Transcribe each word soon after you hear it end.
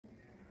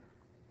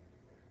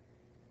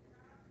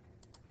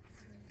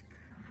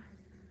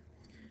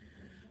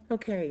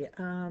Okay,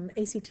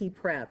 ACT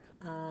prep.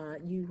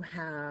 You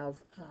have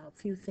a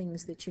few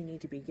things that you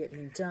need to be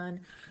getting done.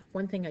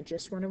 One thing I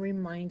just want to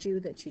remind you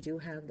that you do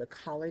have the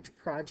college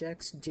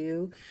projects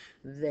due.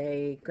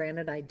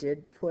 Granted, I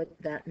did put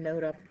that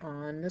note up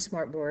on the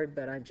smartboard,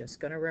 but I'm just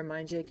going to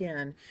remind you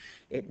again,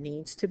 it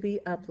needs to be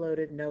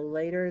uploaded no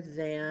later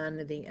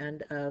than the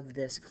end of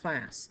this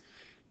class.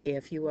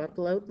 If you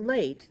upload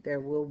late, there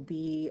will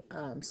be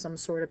some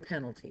sort of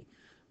penalty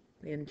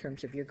in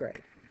terms of your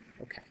grade.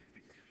 Okay.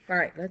 All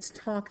right, let's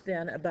talk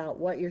then about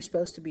what you're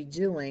supposed to be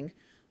doing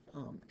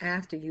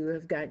after you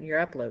have gotten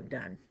your upload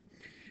done.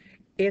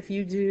 If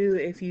you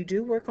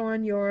do work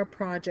on your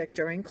project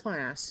during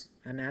class,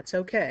 and that's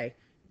okay,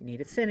 you need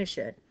to finish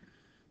it,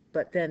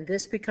 but then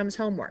this becomes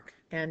homework.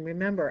 And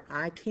remember,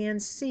 I can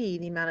see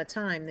the amount of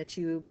time that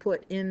you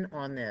put in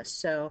on this,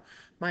 so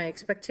my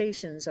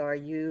expectations are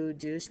you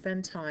do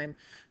spend time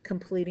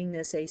completing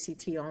this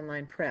ACT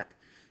online prep.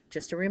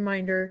 Just a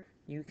reminder,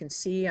 you can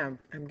see I'm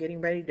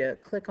getting ready to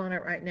click on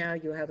it right now.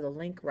 You have the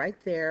link right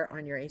there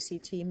on your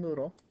ACT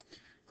Moodle.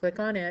 Click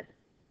on it,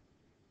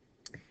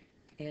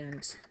 and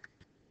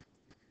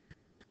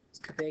it's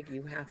too big.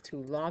 You have to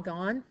log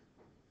on.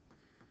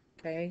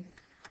 Okay,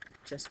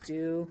 just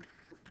do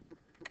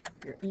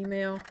your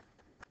email.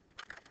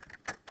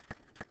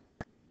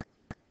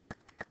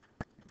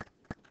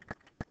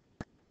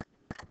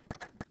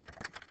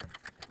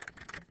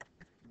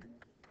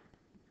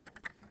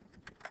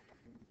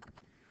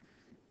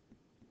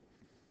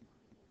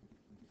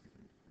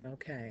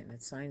 Okay, and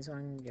it signs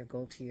on. You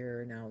go to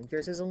your, now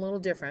yours is a little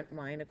different.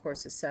 Mine, of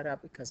course, is set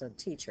up because I'm a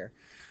teacher,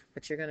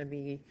 but you're going to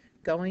be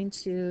going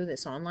to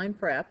this online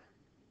prep,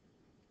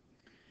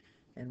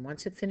 and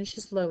once it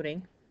finishes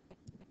loading,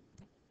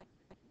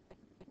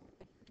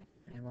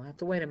 and we'll have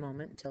to wait a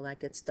moment until that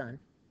gets done.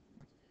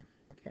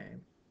 Okay,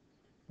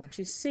 once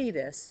you see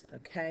this,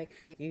 okay,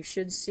 you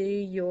should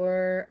see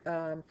your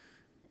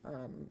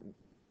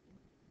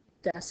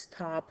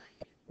desktop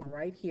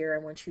right here.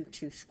 I want you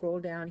to scroll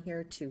down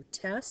here to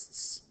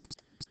tests,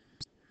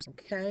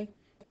 okay,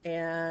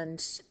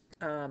 and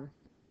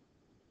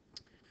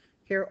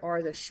here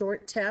are the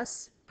short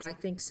tests. I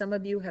think some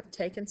of you have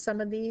taken some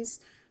of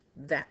these.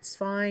 That's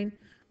fine.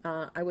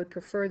 I would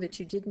prefer that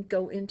you didn't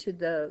go into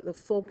the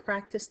full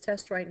practice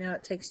test right now.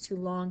 It takes too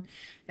long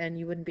and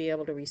you wouldn't be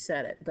able to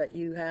reset it. But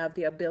you have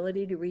the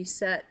ability to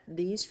reset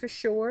these for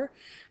sure,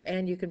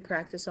 and you can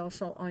practice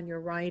also on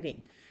your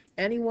writing.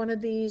 Any one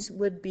of these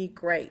would be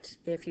great.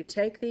 If you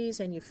take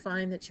these and you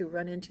find that you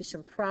run into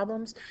some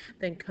problems,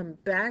 then come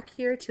back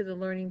here to the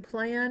learning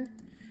plan,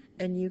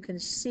 and you can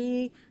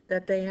see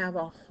that they have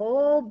a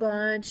whole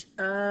bunch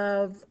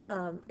of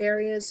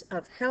areas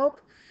of help.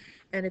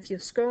 And if you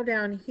scroll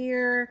down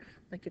here,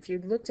 like if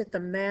you looked at the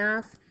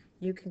math,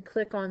 you can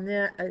click on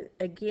that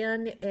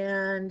again,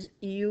 and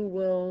you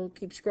will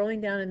keep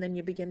scrolling down, and then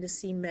you begin to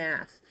see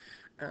math.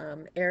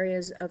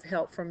 Areas of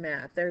help for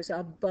math. There's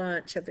a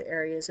bunch of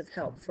areas of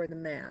help for the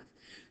math.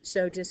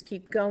 So just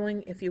keep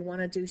going. If you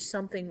want to do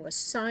something with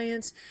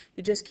science,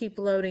 you just keep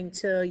loading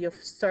till you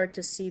start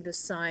to see the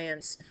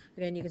science.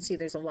 Again, you can see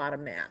there's a lot of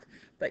math,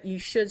 but you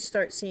should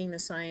start seeing the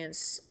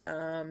science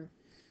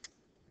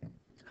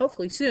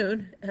hopefully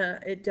soon.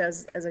 It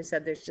does, as I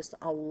said, there's just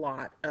a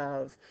lot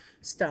of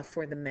stuff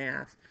for the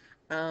math.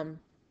 And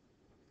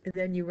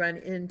then you run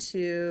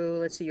into,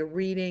 let's see, your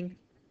reading.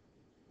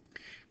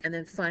 And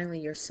then finally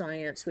your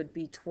science would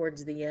be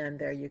towards the end.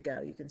 There you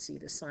go. You can see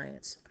the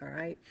science. All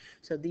right.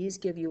 So these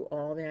give you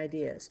all the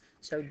ideas.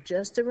 So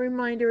just a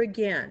reminder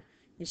again,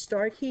 you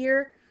start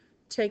here,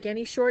 take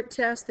any short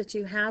test that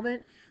you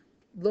haven't,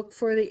 look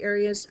for the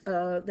areas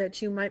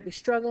that you might be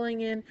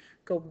struggling in,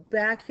 go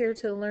back here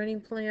to the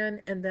learning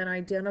plan, and then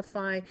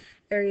identify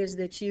areas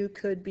that you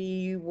could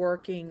be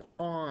working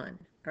on.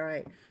 All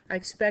right. I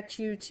expect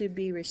you to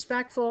be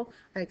respectful.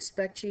 I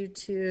expect you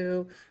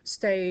to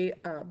stay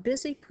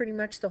busy pretty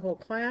much the whole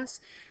class.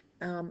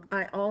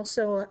 I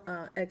also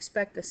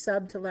expect the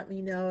sub to let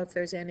me know if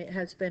there's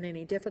has been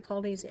any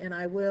difficulties, and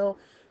I will,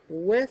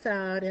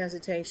 without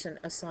hesitation,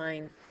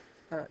 assign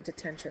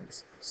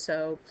detentions.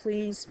 So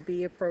please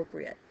be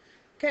appropriate.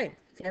 Okay,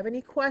 if you have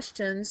any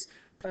questions,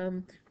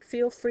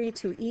 feel free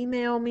to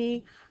email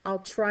me. I'll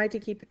try to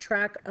keep a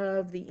track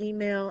of the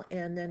email,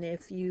 and then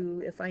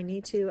if I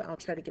need to, I'll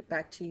try to get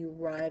back to you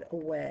right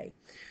away.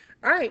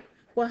 All right,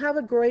 well, have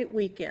a great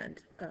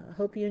weekend.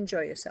 Hope you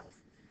enjoy yourself.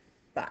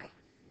 Bye.